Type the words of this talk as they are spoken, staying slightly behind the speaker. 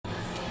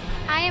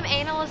am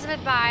Anne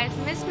Elizabeth Bias,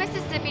 Miss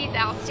Mississippi's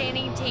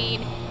Outstanding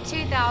Teen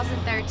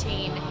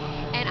 2013,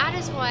 and I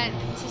just want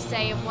to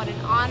say what an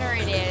honor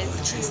it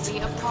is to be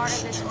a part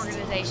of this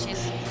organization.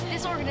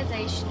 This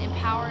organization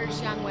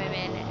empowers young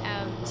women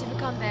to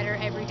become better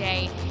every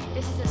day.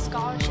 This is a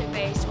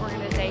scholarship-based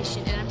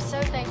organization, and I'm so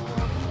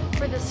thankful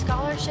for the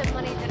scholarship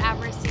money that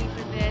I've received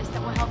for this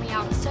that will help me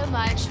out so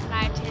much when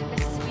I attend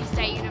Mississippi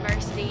State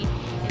University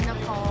in the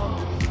fall.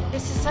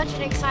 This is such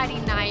an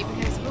exciting night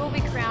because we will be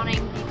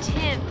crowning the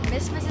 10th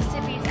Miss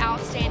Mississippi's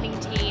Outstanding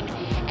Teen,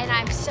 and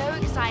I'm so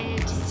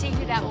excited to see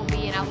who that will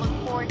be, and I look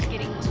forward to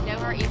getting to know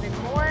her even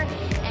more,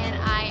 and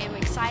I am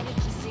excited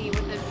to see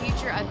what the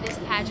future of this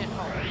pageant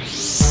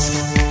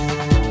holds.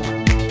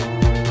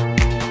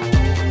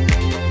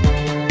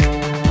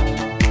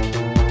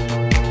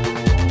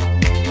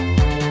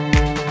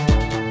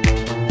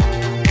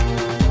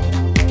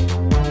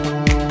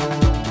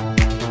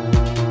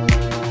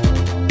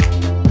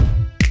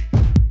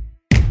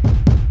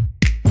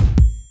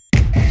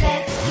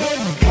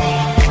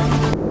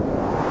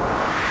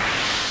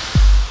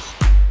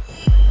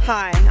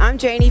 Hi, I'm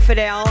Janie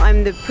Fidel.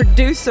 I'm the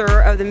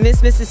producer of the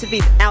Miss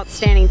Mississippi's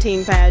Outstanding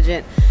Teen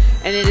Pageant,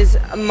 and it is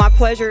my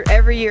pleasure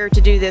every year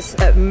to do this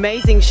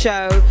amazing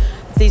show.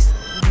 These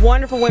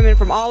wonderful women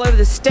from all over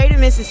the state of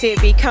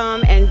Mississippi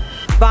come and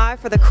vie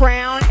for the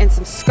crown and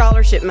some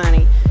scholarship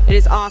money. It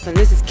is awesome.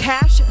 This is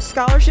cash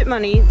scholarship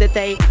money that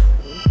they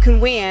can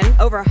win,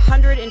 over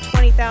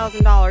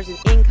 $120,000 in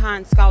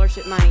in-kind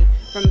scholarship money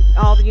from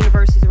all the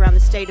universities around the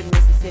state of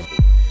Mississippi.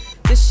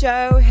 This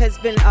show has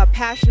been a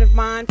passion of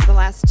mine for the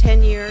last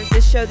 10 years.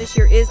 This show this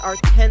year is our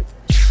 10th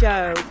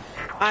show.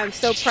 I'm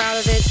so proud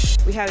of it.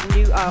 We have a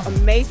new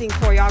amazing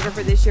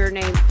choreographer this year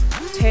named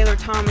Taylor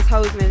Thomas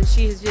Hoseman.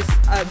 She has just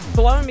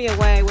blown me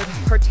away with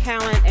her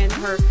talent and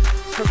her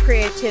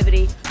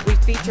creativity. We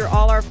feature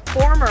all our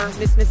former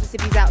Miss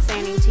Mississippi's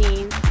Outstanding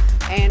Teens,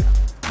 and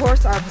of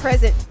course our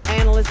present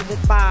Anne Elizabeth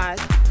Bias,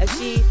 as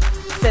she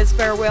says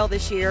farewell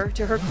this year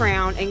to her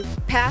crown and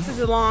passes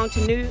along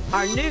to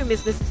our new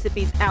Miss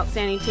Mississippi's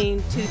Outstanding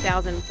Teen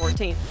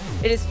 2014.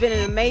 It has been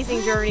an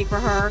amazing journey for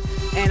her,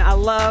 and I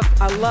love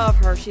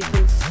her. She's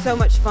been so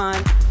much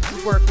fun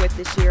to work with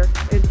this year,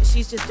 and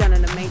she's just done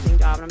an amazing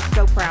job, and I'm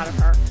so proud of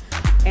her.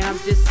 And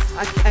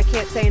I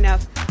can't say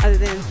enough other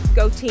than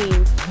go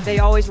Teens. They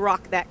always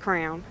rock that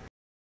crown.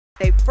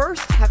 They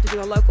first have to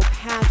do a local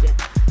pageant,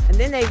 and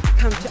then they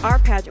come to our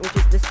pageant, which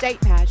is the state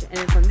pageant. And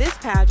then from this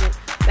pageant,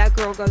 that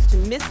girl goes to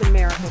Miss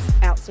America's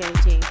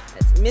Outstanding Teen.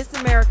 That's Miss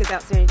America's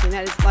Outstanding Teen.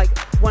 That is like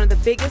one of the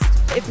biggest,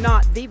 if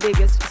not the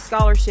biggest,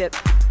 scholarship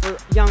for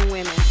young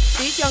women.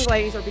 These young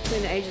ladies are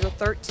between the ages of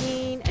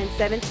 13 and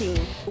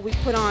 17. We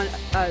put on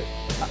a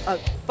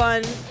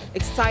fun,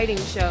 exciting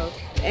show.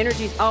 The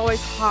energy is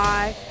always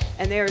high,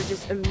 and they are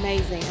just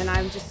amazing. And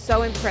I'm just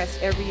so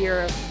impressed every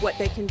year of what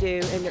they can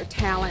do and their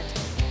talent,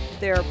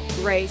 their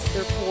grace,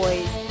 their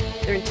poise,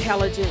 their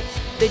intelligence.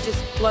 They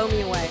just blow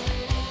me away.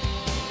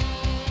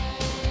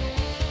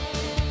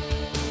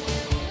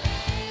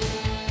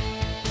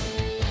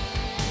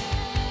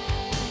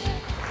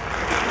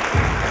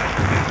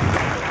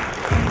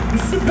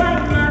 Sit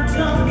bite my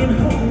tongue and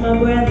hold my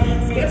breath,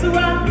 scared to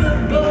rock the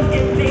boat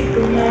and make a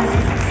mess.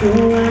 So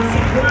I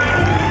sit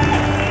quietly,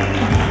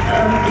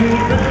 I'll keep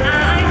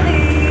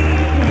politely.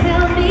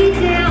 Held me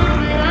down,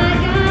 but I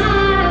got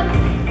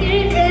up,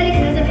 getting ready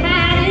 'cause I've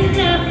had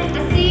enough. I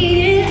see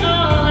it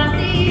all, I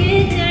see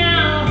it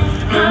now.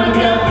 I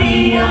got the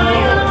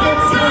eye of the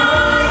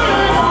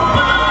tiger,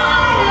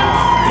 fire,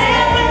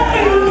 dancing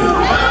through the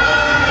fire.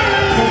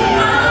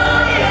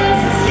 I am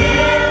the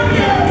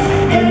champion,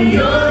 and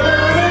you're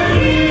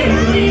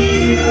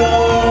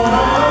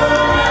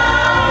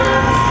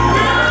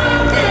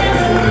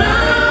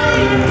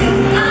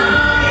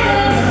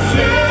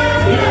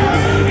yeah.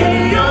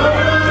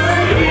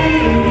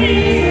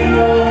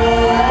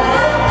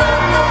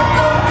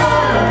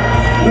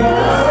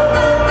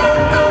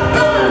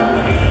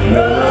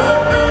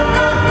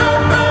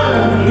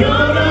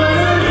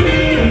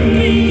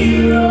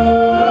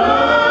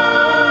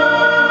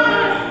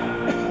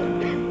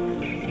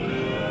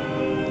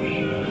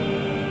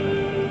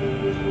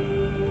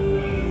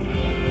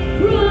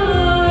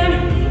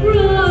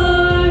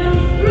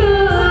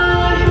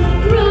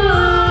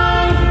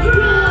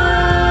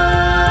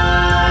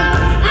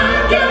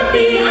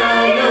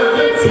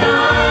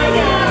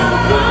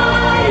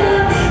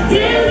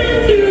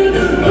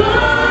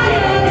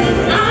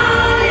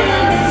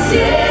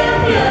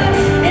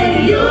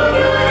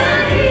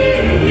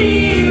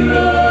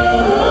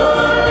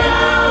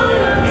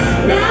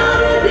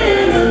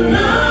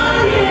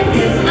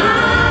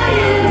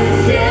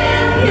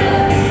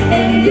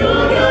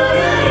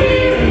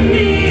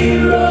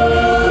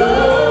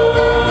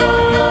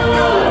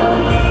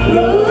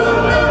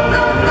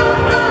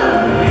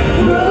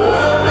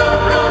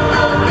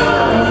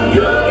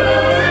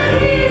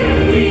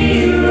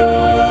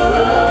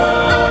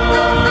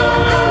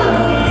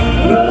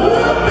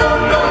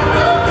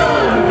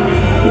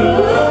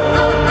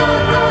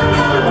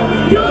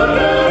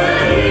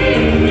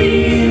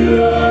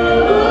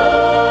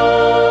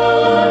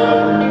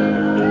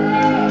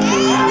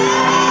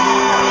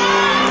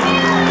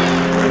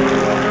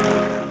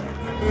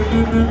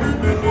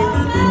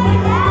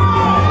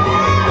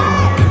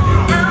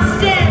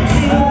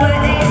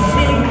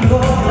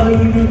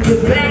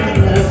 black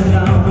gloves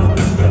on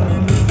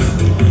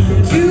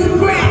to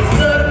grasp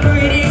the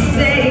critics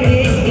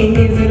saying,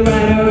 is it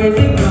right or is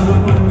it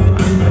wrong?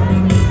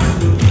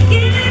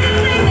 Give me the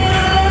thing that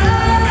I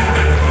love.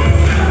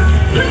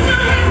 Put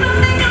your hands on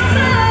me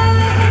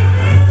outside.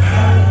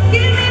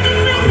 Give me the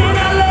thing that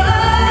I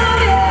love,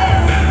 yeah.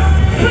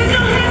 Put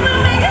your hands on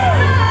me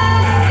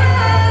outside.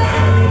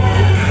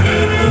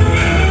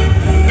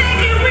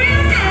 Make it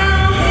real now.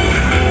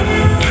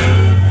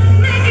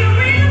 Make it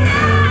real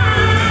now.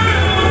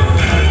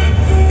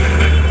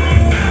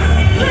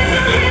 Put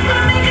your hands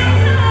on me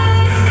outside.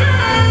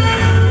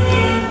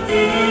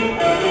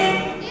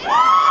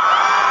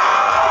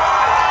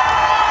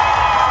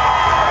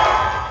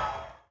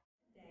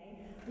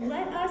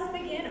 Let us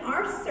begin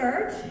our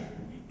search,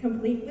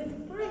 complete with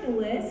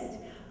finalists,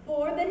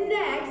 for the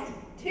next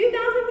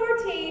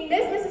 2014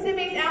 Miss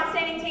Mississippi's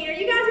Outstanding Teen. Are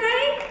you guys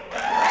ready?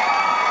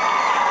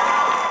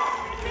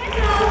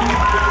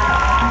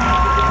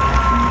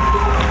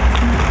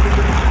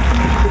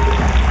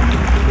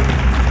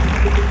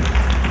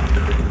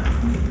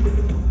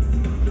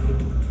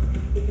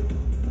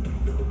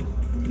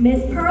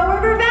 Miss Pearl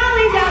River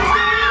Valley's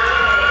Outstanding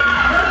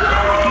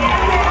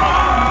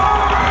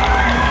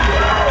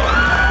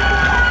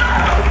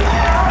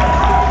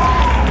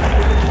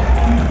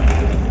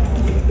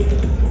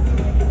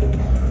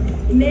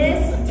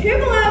Miss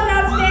Tupelo's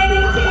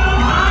Outstanding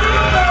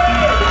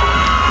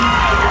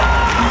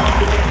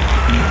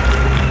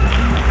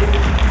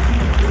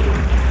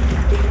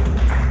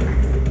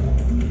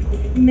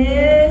Teen,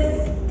 Miss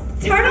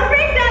Turtle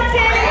Creek's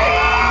Outstanding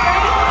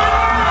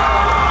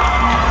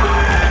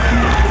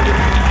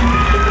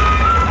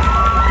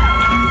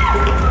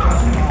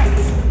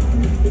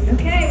Teen.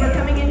 Okay, we're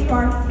coming into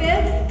our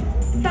 5th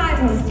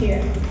finalist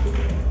here.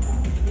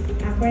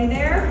 Halfway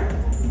there.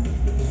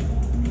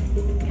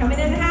 Coming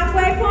in the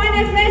halfway point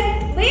is Miss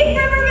Leaf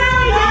River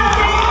Valley's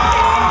Outstanding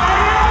Teen.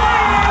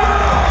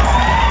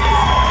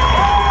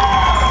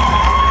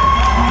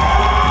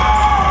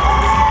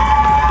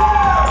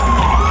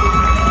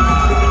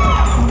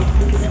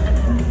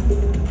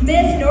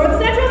 Miss North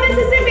Central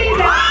Mississippi's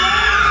Outstanding.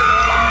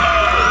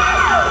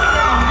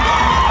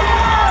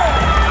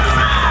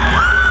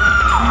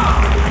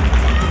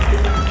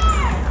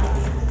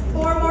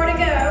 4 more to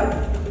go.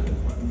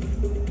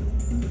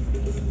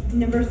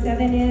 Number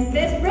 7 is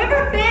Miss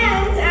River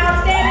Bend's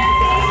Outstanding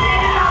Teen.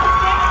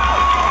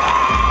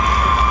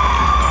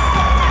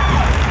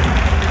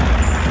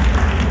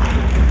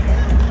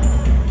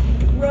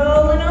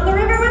 Rolling on the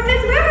river with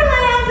Miss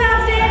Riverland's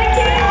Outstanding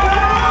Teen.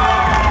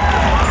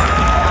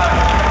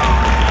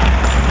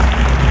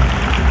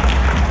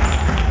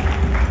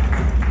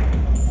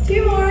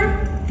 Two more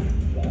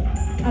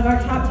of our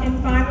top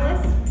 10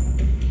 finalists.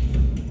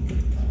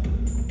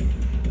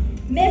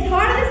 Miss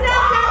Heart of the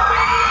South Outstanding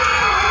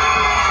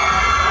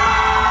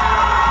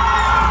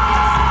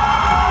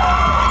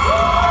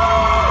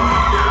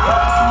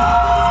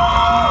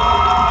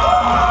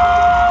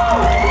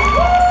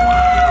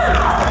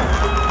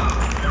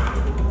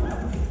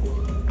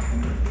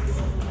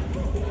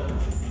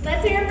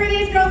Let's hear it for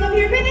these girls up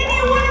here. Could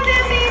any one of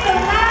them be the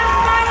last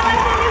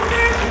finalist in this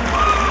group?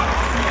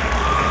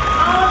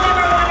 All of them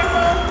are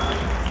wonderful.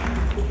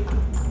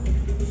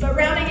 But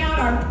rounding out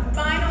our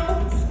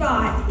final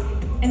spot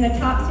in the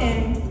top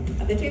 10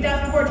 of the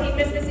 2014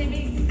 Miss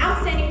Mississippi's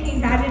Outstanding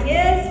Teen Pageant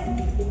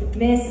is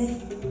Miss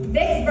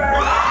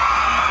Vicksburg.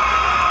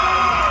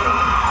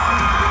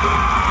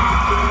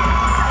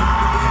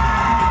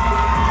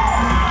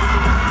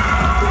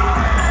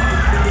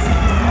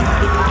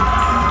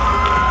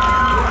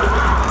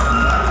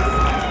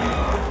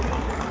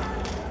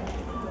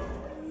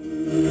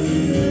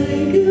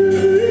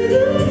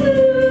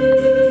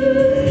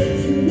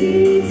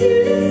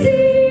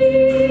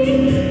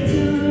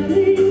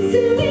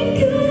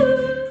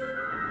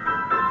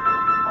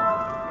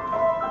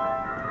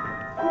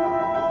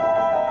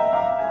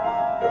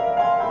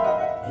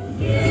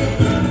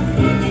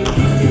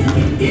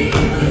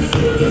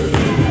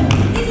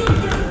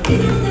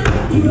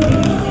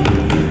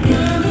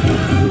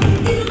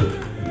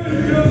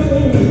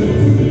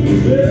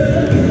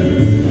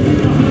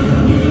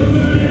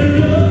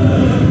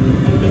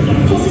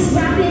 Pulse is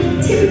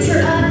rapid,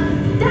 temperature up.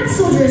 That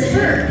soldier is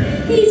hurt.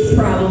 He's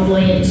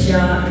probably in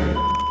shock.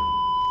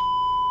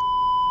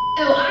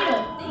 Oh, I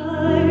don't think.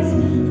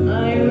 I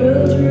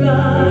will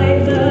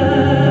drive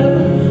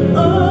them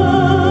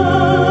all.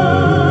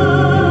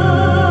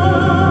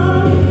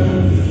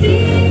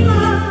 Sing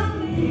my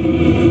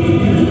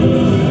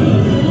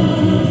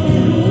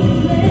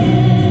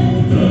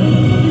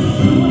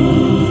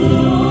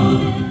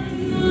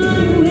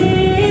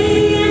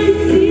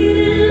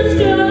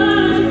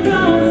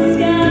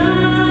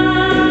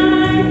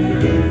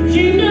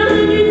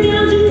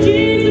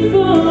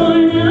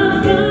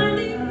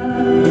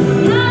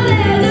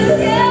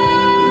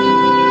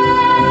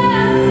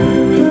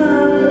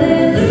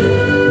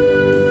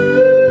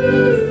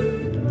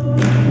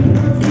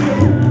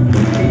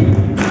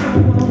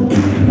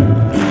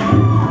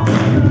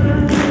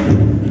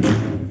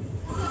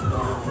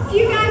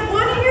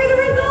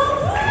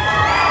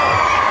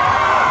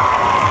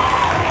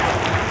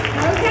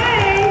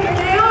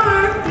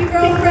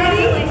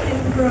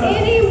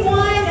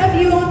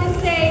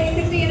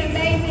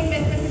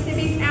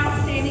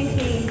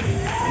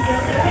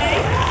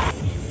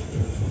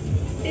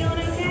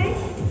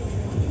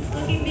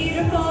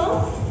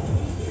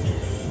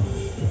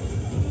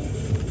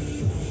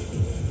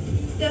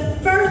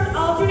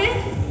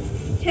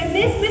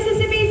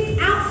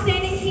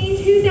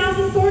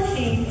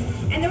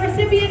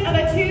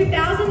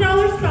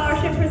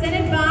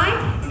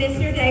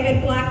Mr.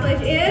 David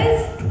Blackledge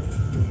is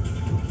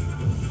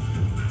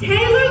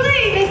Taylor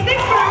Lee, Miss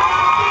Vicksburg.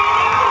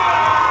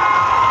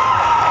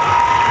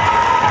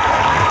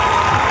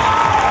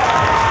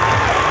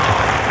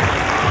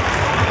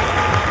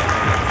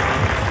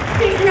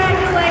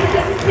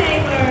 Congratulations,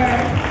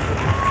 Taylor.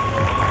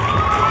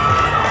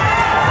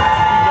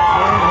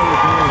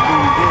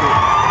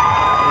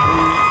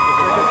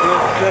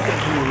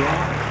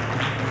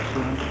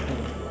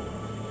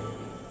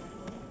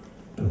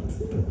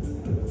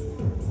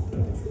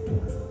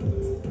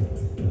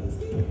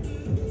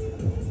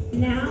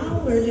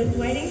 Now we're just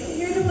waiting to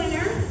hear the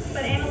winner.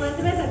 But Anne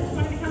Elizabeth, I just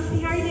wanted to come see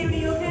how you're doing. Are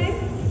you okay?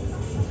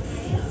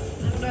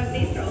 I don't know if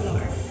these girls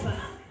are.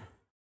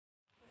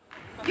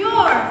 But.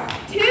 Your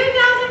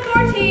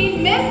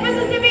 2014 Miss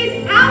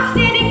Mississippi's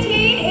Outstanding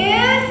Teen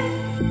is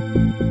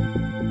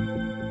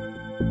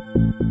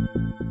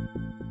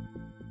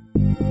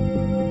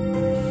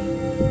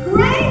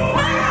Grace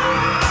Harrell.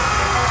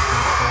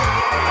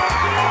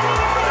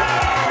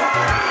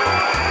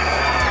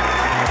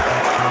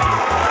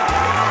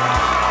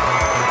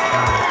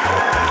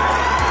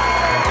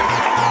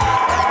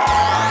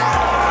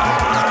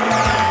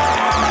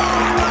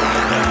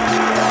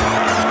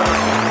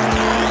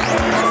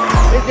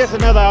 Just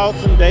another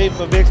awesome day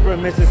for Vicksburg,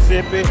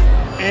 Mississippi,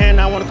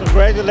 and I want to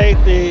congratulate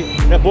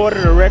the board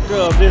of directors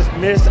of this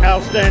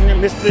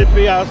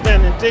Mississippi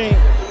Outstanding Team.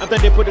 I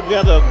think they put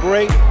together a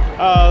great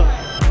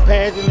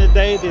pageant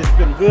today that's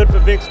been good for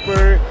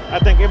Vicksburg. I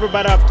think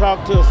everybody I've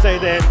talked to say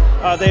that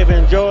they've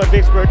enjoyed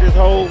Vicksburg this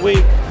whole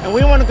week, and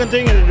we want to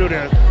continue to do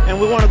this. And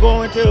we want to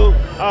go into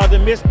the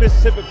Miss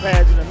Mississippi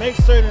pageant and make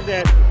certain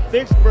that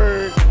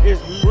Vicksburg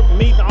is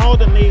meeting all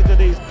the needs of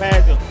these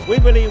pageants. We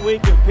believe we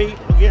compete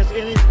against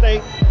any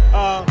state,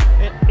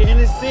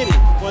 any city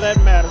for that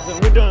matter. So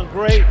we're doing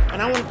great,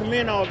 and I want to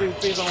commend all these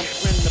people,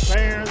 the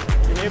parents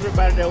and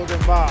everybody that was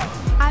involved.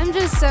 I'm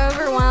just so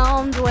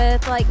overwhelmed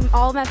with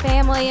all my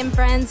family and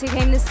friends who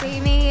came to see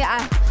me.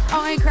 I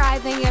want to cry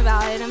thinking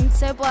about it. I'm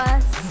so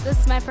blessed. This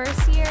is my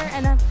first year,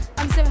 and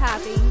I'm so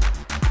happy.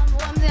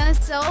 Well, I'm going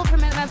to still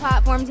promote my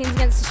platform, Teens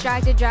Against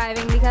Distracted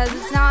Driving, because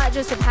it's not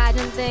just a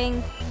pageant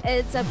thing,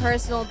 it's a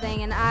personal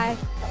thing, and I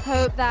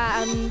hope that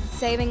I'm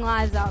saving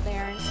lives out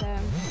there. So.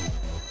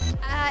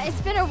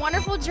 It's been a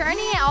wonderful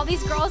journey. All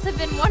these girls have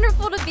been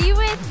wonderful to be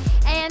with,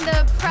 and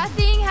the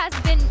prepping has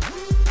been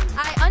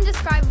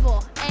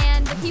undescribable.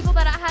 And the people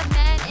that I have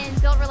met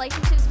and built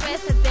relationships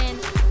with have been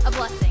a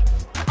blessing.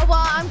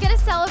 Well, I'm going to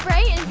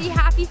celebrate and be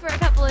happy for a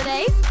couple of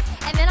days,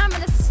 and then I'm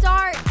going to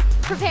start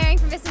preparing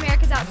for Miss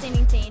America's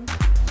Outstanding Teen.